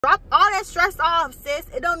that stress off, sis.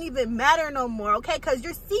 It don't even matter no more, okay? Because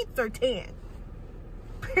your seats are tan.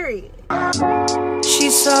 Period.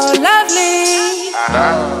 She's so lovely.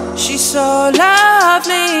 She's so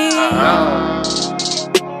lovely.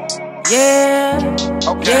 Yeah,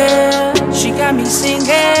 yeah. She got me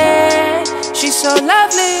singing. She's so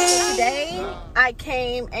lovely. Today, I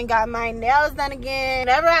came and got my nails done again.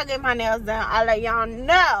 Whenever I get my nails done, I let y'all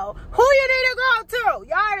know who you need to go to.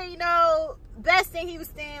 Y'all already know. Best in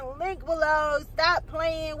Houston, link below. Stop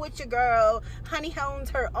playing with your girl. Honey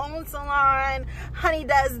owns her own salon. Honey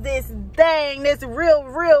does this thing, this real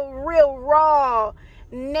raw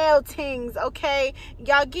nail things, okay?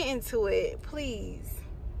 Y'all get into it, please.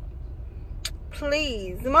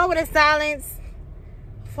 Please. The moment of silence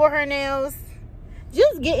for her nails.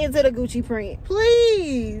 Just get into the Gucci print,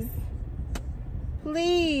 please.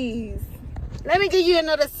 Please. Let me give you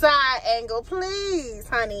another side angle, please,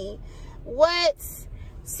 honey. What?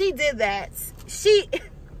 She did that. She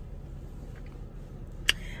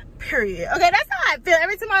period. Okay, that's how I feel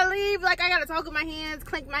every time I leave. Like, I gotta talk with my hands,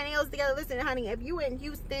 clink my nails together. Listen, honey, if you in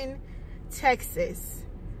Houston, Texas,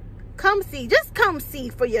 come see. Just come see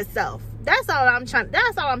for yourself. That's all I'm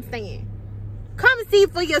saying. Come see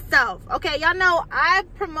for yourself. Okay, y'all know I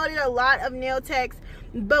promoted a lot of nail techs,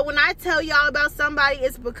 but when I tell y'all about somebody,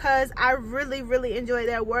 it's because I really enjoy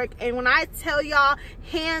their work. And when I tell y'all,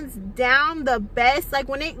 hands down, the best, like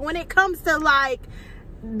when it comes to like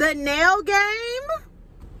the nail game,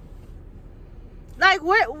 like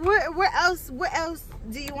where else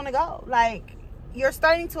do you want to go? Like, you're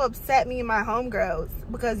starting to upset me and my homegirls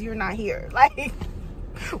because you're not here. Like,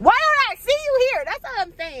 why don't I see you here? That's all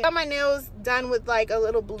I'm saying. I got my nails done with like a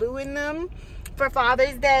little blue in them for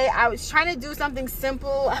Father's Day. I was trying to do something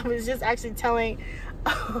simple. I was just actually telling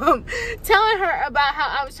her about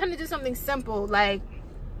how I was trying to do something simple, like,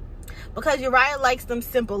 because Uriah likes them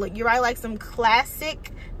simple. Like, Uriah likes them classy,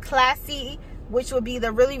 which would be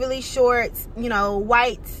the really short, you know,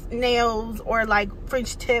 white nails or like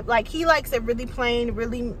French tip. Like, he likes it really plain,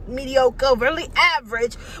 really mediocre, really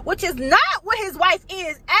average, which is not what his wife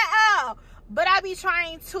is at all. But I be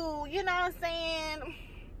trying to, you know what I'm saying?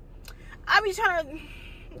 I be trying to,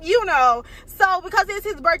 you know. So because it's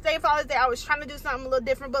his birthday and Father's Day, I was trying to do something a little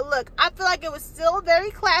different. But look, I feel like it was still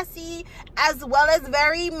very classy, as well as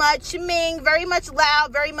very much Ming, very much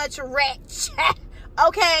loud, very much rich.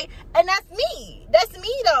 Okay, and that's me. That's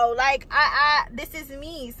me though. Like, this is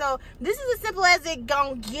me. So this is as simple as it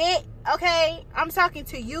gonna get. Okay, I'm talking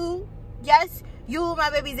to you. Yes, you, my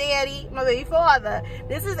baby daddy, my baby father.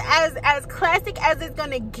 This is as classic as it's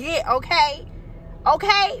gonna get. Okay.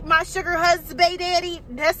 Okay, my sugar husband, baby daddy.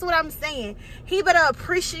 That's what I'm saying. He better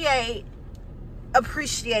appreciate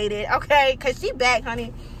it, okay? Because she back,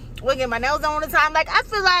 honey. We'll get my nails done all the time. Like, I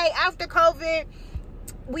feel like after COVID,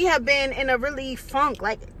 we have been in a really funk.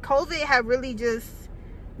 Like, COVID had really just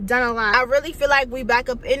done a lot. I really feel like we back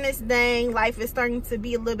up in this thing. Life is starting to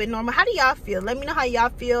be a little bit normal. How do y'all feel? Let me know how y'all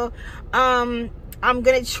feel. I'm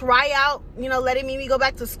gonna try out, you know, letting me go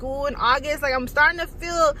back to school in August. Like, I'm starting to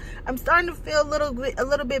feel a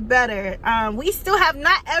little bit better. We still have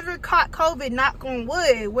not ever caught COVID, knock on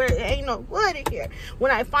wood, where there ain't no wood in here.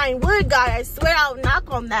 When I find wood, God, I swear I'll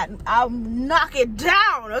knock on that. I'll knock it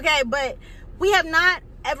down, okay? But we have not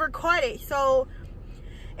ever caught it, so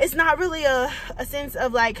it's not really a sense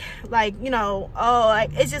of like, you know, oh,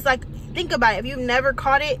 like, it's just like, think about it. If you've never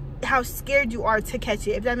caught it, how scared you are to catch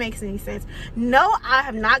it, if that makes any sense. No, I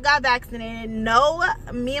have not got vaccinated. No,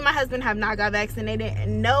 me and my husband have not got vaccinated.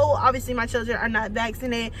 No, obviously my children are not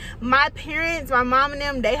vaccinated. My parents, my mom and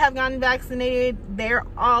them, they have gotten vaccinated. They're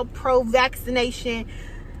all pro-vaccination.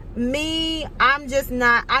 Me, I'm just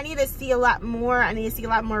not. I need to see a lot more. I need to see a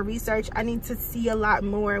lot more research. I need to see a lot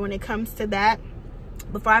more when it comes to that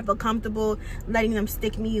before I feel comfortable letting them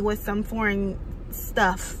stick me with some foreign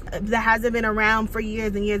stuff that hasn't been around for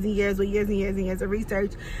years and years and years, with years and years and years of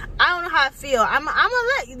research. I don't know how I feel. I'm gonna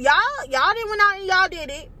let y'all didn't went out and y'all did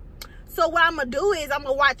it. So what I'm gonna do is I'm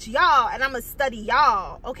gonna watch y'all and I'm gonna study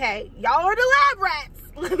y'all. Okay, y'all are the lab rats.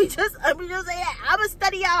 Let me just say that. I'm gonna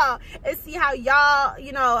study y'all and see how y'all,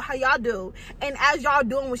 you know, how y'all do. And as y'all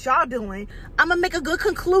doing what y'all doing, I'm gonna make a good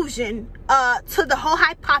conclusion to the whole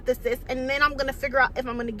hypothesis, and then I'm gonna figure out if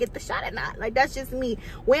I'm gonna get the shot or not. Like, that's just me.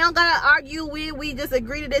 We don't gotta argue. We just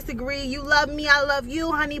agree to disagree. You love me, I love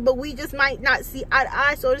you, honey, but we just might not see eye to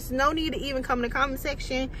eye. So there's no need to even come in the comment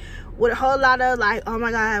section with a whole lot of like, oh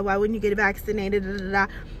my God, why wouldn't you get vaccinated? Da, da, da.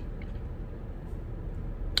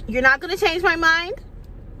 You're not gonna change my mind.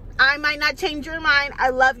 I might not change your mind. I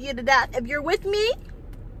love you to death. If you're with me,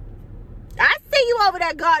 I see you over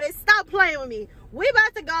there, goddess. Stop playing with me. We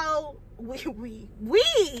about to go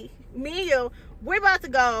me and you, we're about to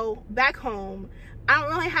go back home. I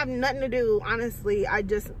don't really have nothing to do, honestly. I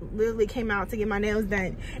just literally came out to get my nails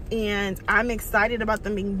done, and I'm excited about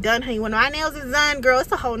them being done, honey. When my nails is done, girl,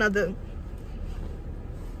 it's a whole nother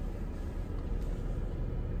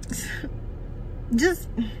just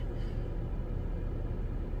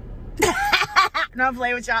no, I'm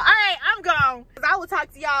playing with y'all. All right, I'm gone. I will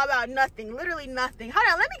talk to y'all about nothing, literally nothing. Hold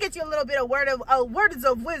on, let me get you a little bit of words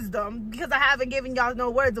of wisdom, because I haven't given y'all no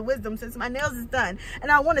words of wisdom since my nails is done,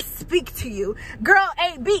 and I want to speak to you. Girl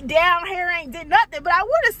ain't beat down, hair ain't did nothing, but I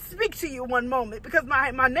want to speak to you one moment, because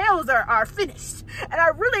my nails are finished, and I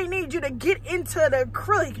really need you to get into the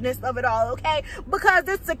acrylicness of it all, okay? Because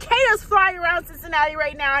there's cicadas flying around Cincinnati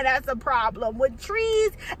right now, and that's a problem with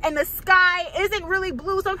trees, and the sky isn't really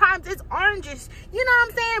blue. Sometimes it's orangish. You know what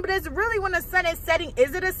I'm saying? But it's really when the sun is setting.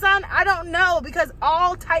 Is it a sun? I don't know, because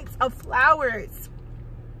all types of flowers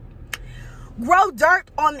grow dirt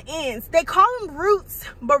on the ends. They call them roots,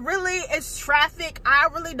 but really it's traffic. I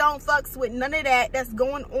really don't fucks with none of that that's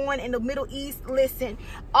going on in the Middle East. Listen,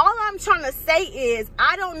 all I'm trying to say is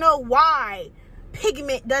I don't know why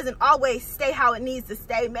pigment doesn't always stay how it needs to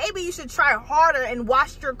stay. Maybe you should try harder and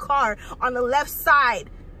wash your car on the left side.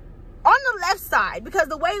 On the left side, because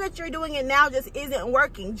the way that you're doing it now just isn't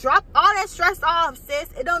working. Drop all that stress off, sis.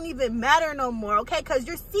 It don't even matter no more, okay? Because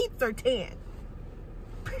your seats are tan.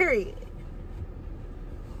 Period.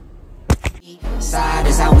 Slide,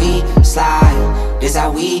 this how we slide. This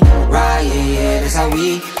how we ride, yeah, this how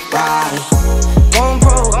we ride. Going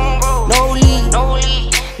pro, no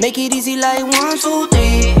lead. Make it easy like 1, 2,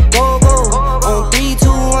 3. Go, on 3, 2,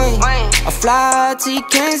 1. I fly till you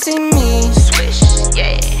can't see me. Swish,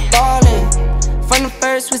 yeah. Ballin', from the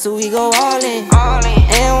first whistle we go all in,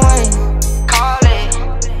 and one, call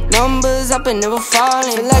it. Numbers up and never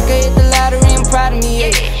falling. Feel like I hit the lottery, I'm proud of me,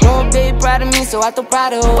 yeah. Know a baby proud of me, so I throw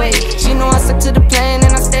pride away. She know I stuck to the plan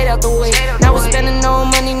and I stayed out the way. Now we're spending no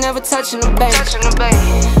money, never touching the bank.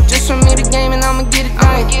 Just from me the game and I'ma get it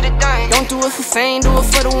done. Don't do it for fame, do it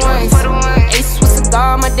for the ones. Ace with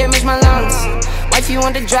cigar, my damage my lungs. Wife, you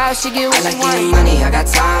want to drive, she get what she want. I like getting money, I got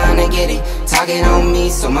time to get it. Talking on me,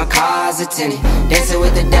 so my car's a tinted. Dancing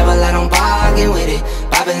with the devil, I don't bargain with it.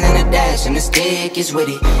 Bobbing in the dash, and the stick is with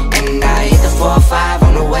it. And I hit the 4 or 5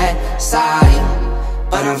 on the west side,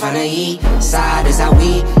 but I'm from the east side. This how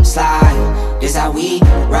we slide, this how we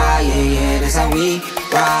ride, yeah, this how we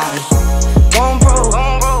ride. Going pro,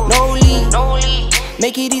 no lead.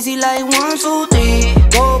 Make it easy like 1, 2, 3.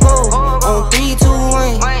 Go, on 3, 2,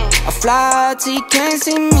 1. I fly till you can't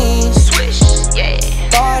see me. Swish, yeah.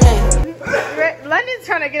 Ballin'. London's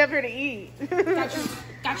trying to get up here to eat.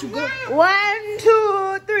 Got you good. 1,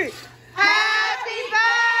 2, 3. Happy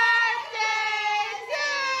birthday to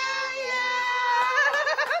you.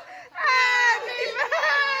 Happy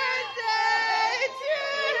birthday to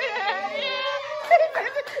you.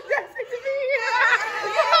 That's it to me.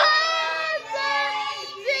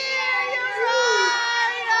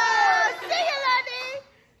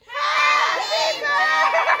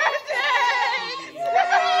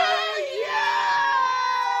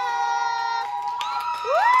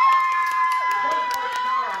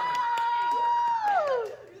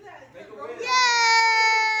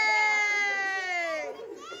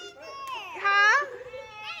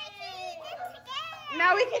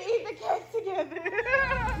 Now we can eat the cake together.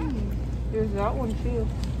 There's that one too.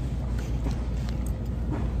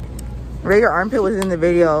 Ray, your armpit was in the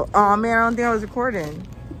video. Oh man, I don't think I was recording.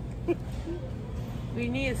 We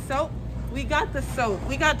need soap. We got the soap.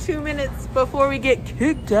 We got 2 minutes before we get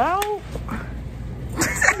kicked out.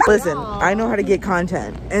 Listen, I know how to get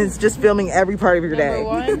content, and it's just filming every part of your day.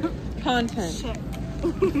 Number 1, content.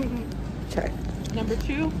 Check. Number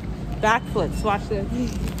 2, backflips. Watch this.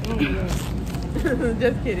 Oh my God.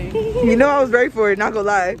 Just kidding. You know I was ready for it, not gonna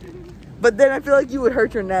lie. But then I feel like you would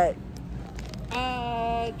hurt your neck.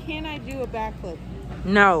 Can I do a backflip?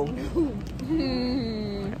 No.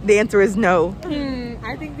 The answer is no.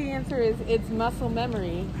 I think the answer is it's muscle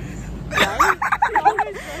memory. Right?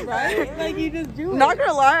 Right? Like you just do it. Not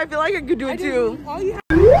gonna lie, I feel like I could do it too. All you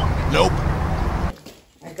have. Nope.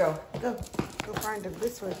 Right, go find them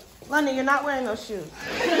this way. London, you're not wearing those shoes.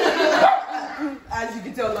 As you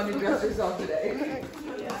can tell, London dressed herself today.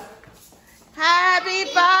 Yeah. Happy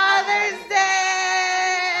Father's Day!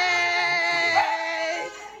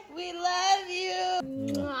 We love you.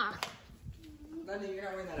 London, you're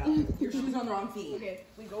not wearing that outfit. Your shoes on the wrong feet. Okay,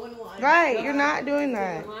 we go in line. Right, you're not doing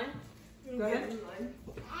that. Go ahead.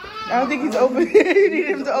 I don't think he's open. You need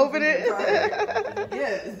him to open it.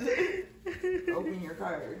 Yes. Open your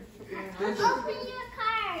card. Open your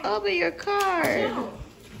card. Open your card.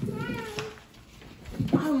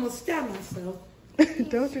 I almost stabbed myself.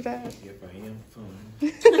 Don't do that. Yep, I am fun.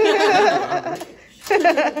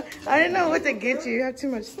 I didn't know what to get you. You have too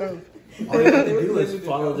much stuff. All you have to do is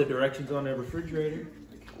follow the directions on the refrigerator.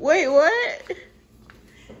 Wait, what?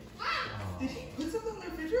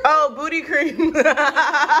 Oh, booty cream.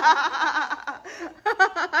 I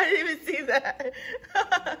didn't even see that.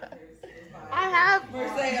 I have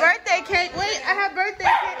birthday cake. Wait, I have birthday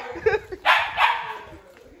cake.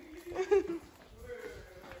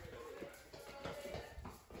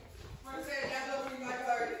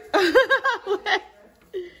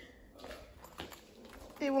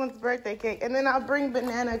 He wants birthday cake, and then I'll bring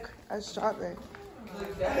banana strawberry.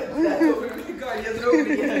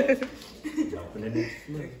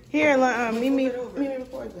 Here, Mimi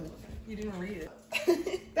before them. You didn't read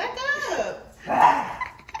it. Back up.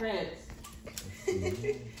 Prince.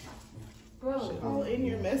 Bro, all in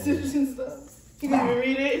your message and stuff. You didn't even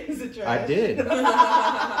read it? Is it trash? I did.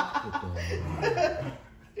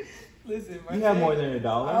 Listen, You have more than $1.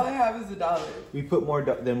 all I have is $1. We put more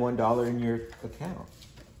than $1 in your account.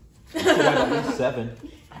 You should have at least 7.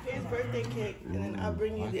 Here's birthday cake, and then I'll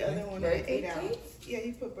bring you the other one at 8 ounce. Yeah,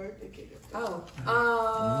 you put birthday cake. Oh.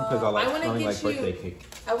 Because I only like birthday cake.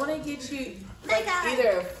 I want to get you like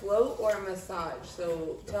either a float or a massage.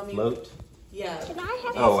 So tell me. Float? Yeah.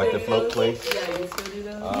 Oh, at the float place? Yeah, you still do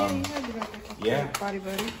those? Yeah, you have the birthday cake. Yeah. Body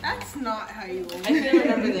buddy. That's not how you open. I can't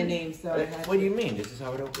remember the name, so. What do you mean? This is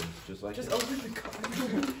how it opens. Just like Just this. open the card.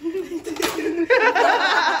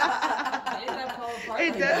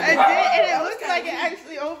 It did, and it looks like it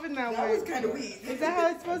actually opened that way. That was kind of weak. Is that how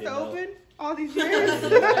it's supposed to open? All these years?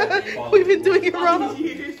 We've been doing it wrong.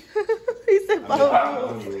 He said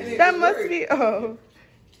follow rules. That must be, oh.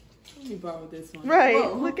 Let me borrow this one. Right.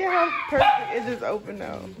 Whoa. Look at how perfect it just opened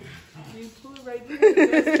now. You pull it right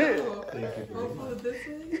there. Pull it this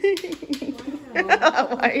way. Wow.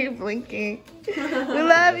 Why are you blinking? We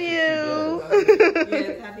love you.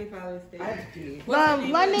 Yes, happy Father's Day.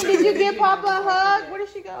 London, did you give Papa a hug? Where did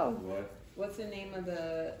she go? What's the name of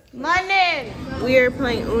the... London! We are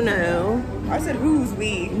playing Uno. I said who's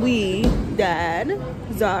we? We, Dad,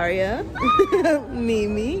 Zaria,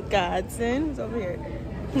 Mimi, Godson, who's over here?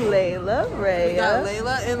 Layla, Rhea. We got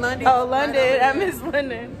Layla and London. Oh, London. I miss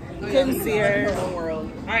London. Couldn't see her. World.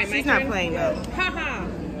 All right, She's not playing though. Haha.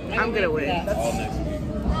 I'm gonna win.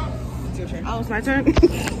 It's your turn. Oh, it's my turn?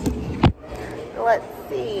 Let's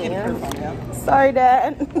see. Sorry,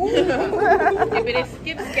 Dad. You better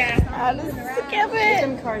skip gas. I'll just skip it.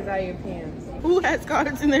 Some cards out of your pants. Who has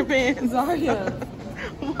cards in their pants? Zaria.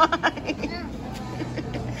 Why?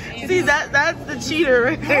 See, that's the cheater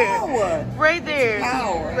right there. How? Right there.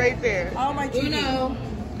 How? Right there. How am I cheating?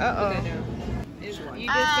 Uh-oh. You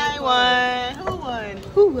I won. Who won?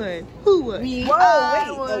 Who won? Who won? Me. Whoa, I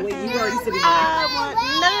wait. won. Oh, wait, you already said it. I won.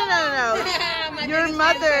 No. Your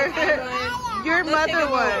mother. Your mother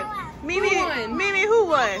won. Mimi, who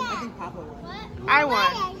won? I think Papa won. I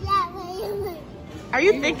won. Are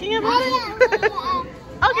you thinking about it?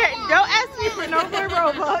 Okay, don't ask me for no more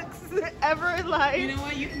Robux ever in life. You know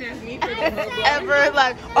what? You can ask me for the Roblox. Ever in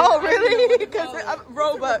life. Oh, really? Because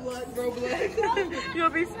Robux. Roblox.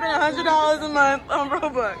 You'll be spending $100 a month on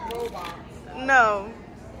Robux. No.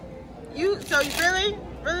 So really?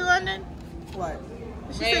 Really, London? What?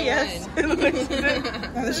 Did she say yes?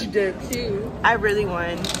 She did. 2. I really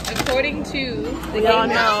won. According to the We all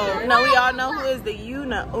game know. master. No, we all know who is the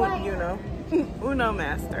Uno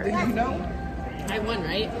master. You know? I won,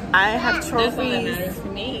 right? I have That's all that matters trophies to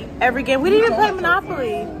me. every game. We didn't even play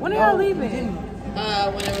Monopoly. When are y'all leaving?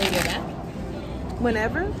 Whenever we get back.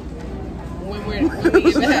 Whenever? When we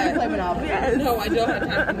get back. Monopoly. Yes. No, I don't have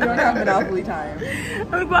time. We don't have Monopoly time.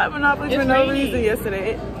 We bought Monopoly for It's no raining. reason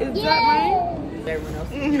yesterday. Is that rain? Everyone else.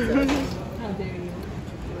 How dare you?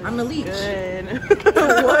 I'm a leech. Good.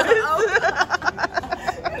 What?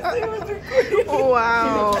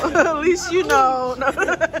 Wow. At least you know. I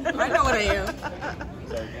know what I am.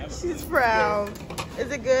 She's proud.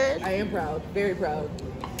 Is it good? I am proud. Very proud.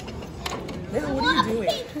 Layla, what are you doing?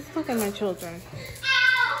 Just look at my children.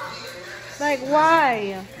 Like,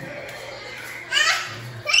 why?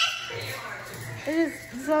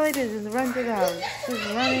 That's all they do, just run through the house. Just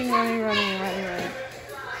running.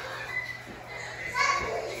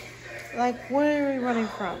 Like, where are we running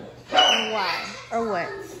from? Or why? Or what?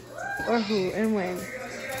 Or who and when?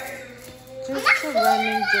 Just the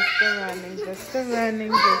running.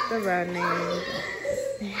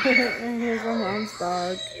 And here's my mom's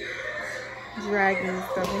dog dragging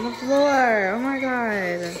stuff on the floor. Oh my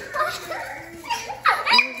god. This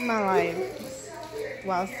is my life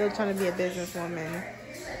while still trying to be a businesswoman.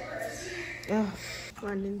 Ugh.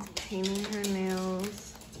 London's painting her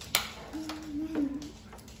nails.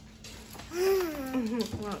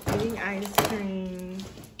 While eating ice cream.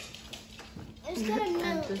 It's gonna At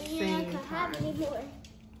melt. the You're same not gonna have any more.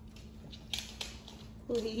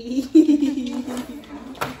 Please.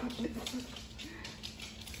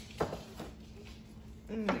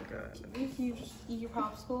 Oh my god. If you just eat your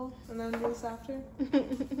popsicle and then do this after?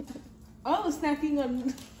 Oh, snacking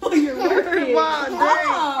on your work. Wow,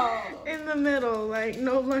 Wow. in the middle, like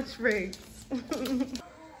no lunch breaks.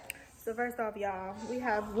 So first off, y'all, we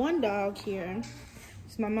have one dog here.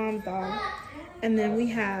 It's my mom's dog. And then we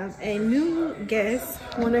have a new guest,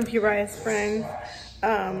 one of Uriah's friends,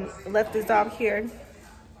 left his dog here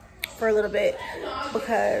for a little bit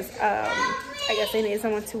because I guess they needed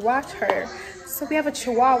someone to watch her. So we have a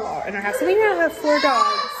Chihuahua in our house. So we now have 4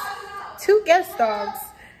 dogs, 2 guest dogs,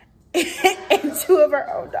 and 2 of our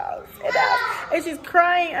own dogs. And she's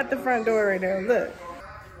crying at the front door right now. Look.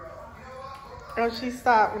 Oh, she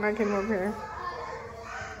stopped when I came over here.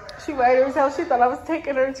 She waited herself. She thought I was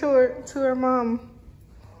taking her to her mom.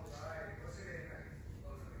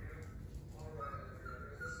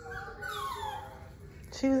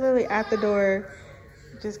 She was literally at the door,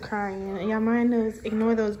 just crying. And y'all mind knows,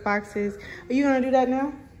 ignore those boxes. Are you gonna do that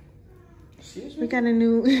now? Excuse We me? got a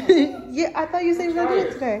new, yeah, I thought you said you were gonna do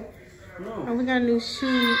it today. No. And we got a new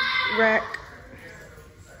shoe rack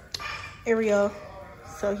area.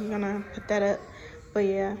 So he's gonna put that up. But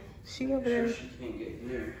yeah, she over there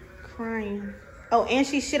crying. Oh, and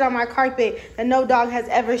she shit on my carpet that no dog has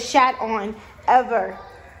ever shat on, ever.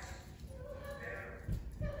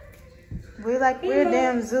 We're a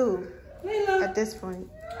damn zoo at this point.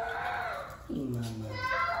 And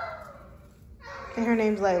her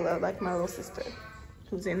name's Layla, like my little sister,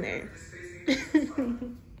 who's in there.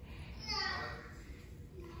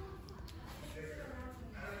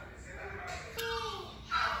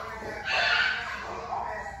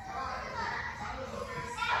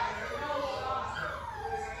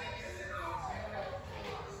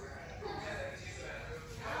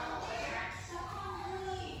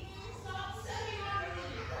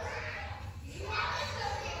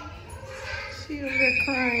 She over there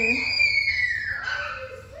crying.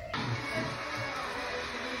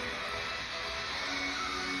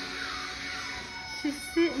 She's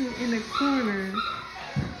sitting in a corner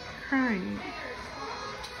crying.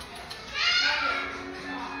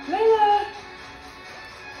 Layla!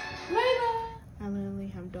 Layla! I literally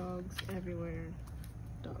have dogs everywhere.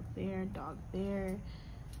 Dog there, dog there,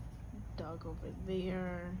 dog over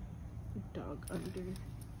there, dog under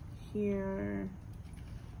here.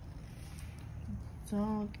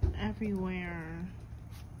 Dog everywhere.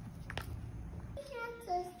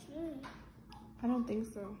 I don't think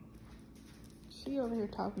so. She over here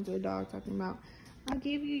talking to the dog, talking about, I'll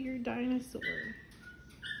give you your dinosaur.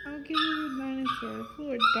 I'll give you your dinosaur.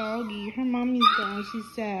 Poor doggy. Her mommy's gone.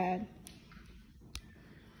 She's sad.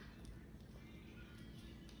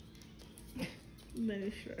 But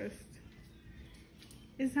it's stressed.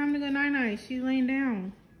 It's time to go night-night. She's laying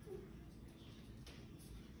down.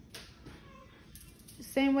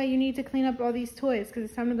 Same way you need to clean up all these toys because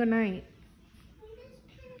it's time to go night.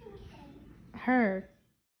 Her.